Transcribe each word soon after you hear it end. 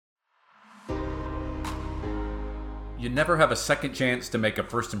You never have a second chance to make a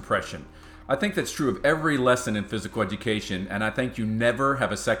first impression. I think that's true of every lesson in physical education, and I think you never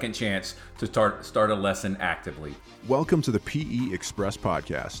have a second chance to start a lesson actively. Welcome to the PE Express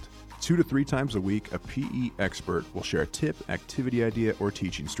podcast. 2 to 3 times a week, a PE expert will share a tip, activity idea, or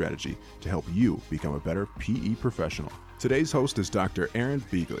teaching strategy to help you become a better PE professional. Today's host is Dr. Aaron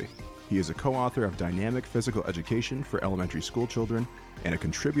Beagley. He is a co-author of Dynamic Physical Education for Elementary School Children and a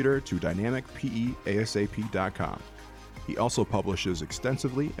contributor to DynamicPEASAP.com. He also publishes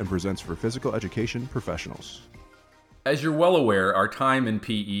extensively and presents for physical education professionals. As you're well aware, our time in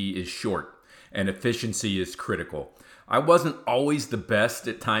PE is short and efficiency is critical. I wasn't always the best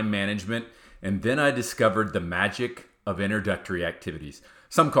at time management, and then I discovered the magic of introductory activities.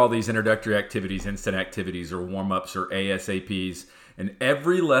 Some call these introductory activities instant activities or warm-ups or ASAPs, and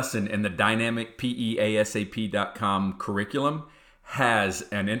every lesson in the DynamicPEASAP.com curriculum has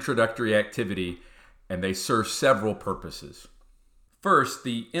an introductory activity, and they serve several purposes. First,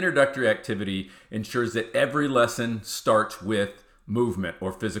 the introductory activity ensures that every lesson starts with movement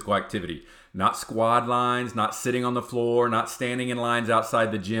or physical activity. Not squad lines, not sitting on the floor, not standing in lines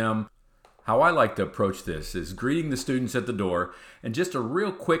outside the gym. How I like to approach this is greeting the students at the door and just a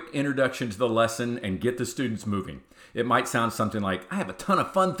real quick introduction to the lesson and get the students moving. It might sound something like, I have a ton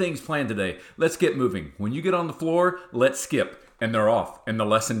of fun things planned today. Let's get moving. When you get on the floor, let's skip. And they're off and the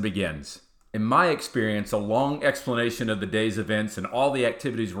lesson begins. In my experience, a long explanation of the day's events and all the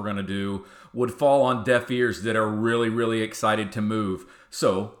activities we're going to do would fall on deaf ears that are really excited to move.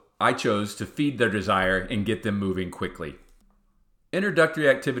 So I chose to feed their desire and get them moving quickly. Introductory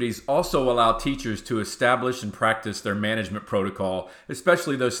activities also allow teachers to establish and practice their management protocol,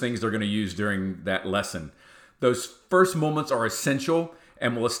 especially those things they're going to use during that lesson. Those first moments are essential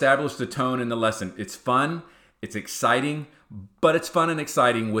and will establish the tone in the lesson. It's fun, it's exciting, but it's fun and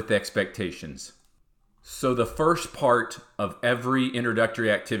exciting with expectations. So the first part of every introductory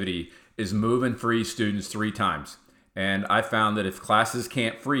activity is move and freeze students 3 times. And I found that if classes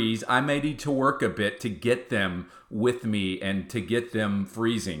can't freeze, I may need to work a bit to get them with me and to get them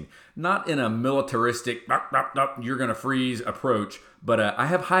freezing. Not in a militaristic, you're going to freeze approach, but I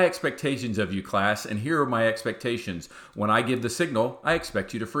have high expectations of you, class, and here are my expectations. When I give the signal, I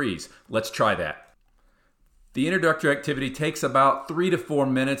expect you to freeze. Let's try that. The introductory activity takes about 3 to 4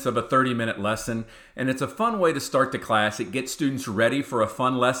 minutes of a 30-minute lesson, and it's a fun way to start the class. It gets students ready for a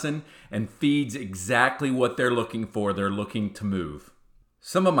fun lesson and feeds exactly what they're looking for. They're looking to move.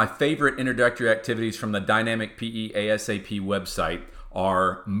 Some of my favorite introductory activities from the Dynamic PE ASAP website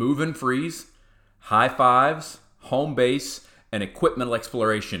are move and freeze, high fives, home base, and equipmental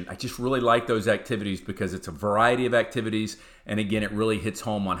exploration. I just really like those activities because it's a variety of activities, and again, it really hits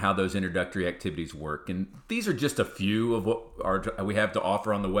home on how those introductory activities work. And these are just a few of what we have to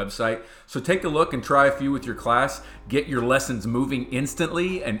offer on the website. So take a look and try a few with your class. Get your lessons moving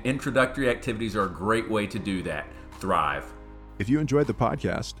instantly, and introductory activities are a great way to do that. Thrive. If you enjoyed the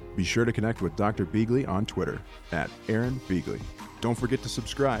podcast, be sure to connect with Dr. Beagley on Twitter at Aaron Beagley. Don't forget to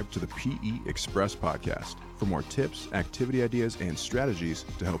subscribe to the PE Express podcast for more tips, activity ideas, and strategies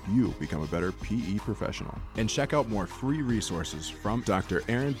to help you become a better PE professional. And check out more free resources from Dr.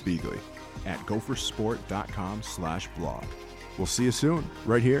 Aaron Beagley at gophersport.com/blog. We'll see you soon,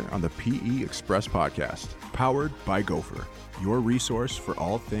 right here on the PE Express podcast, powered by Gopher, your resource for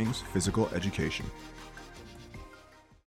all things physical education.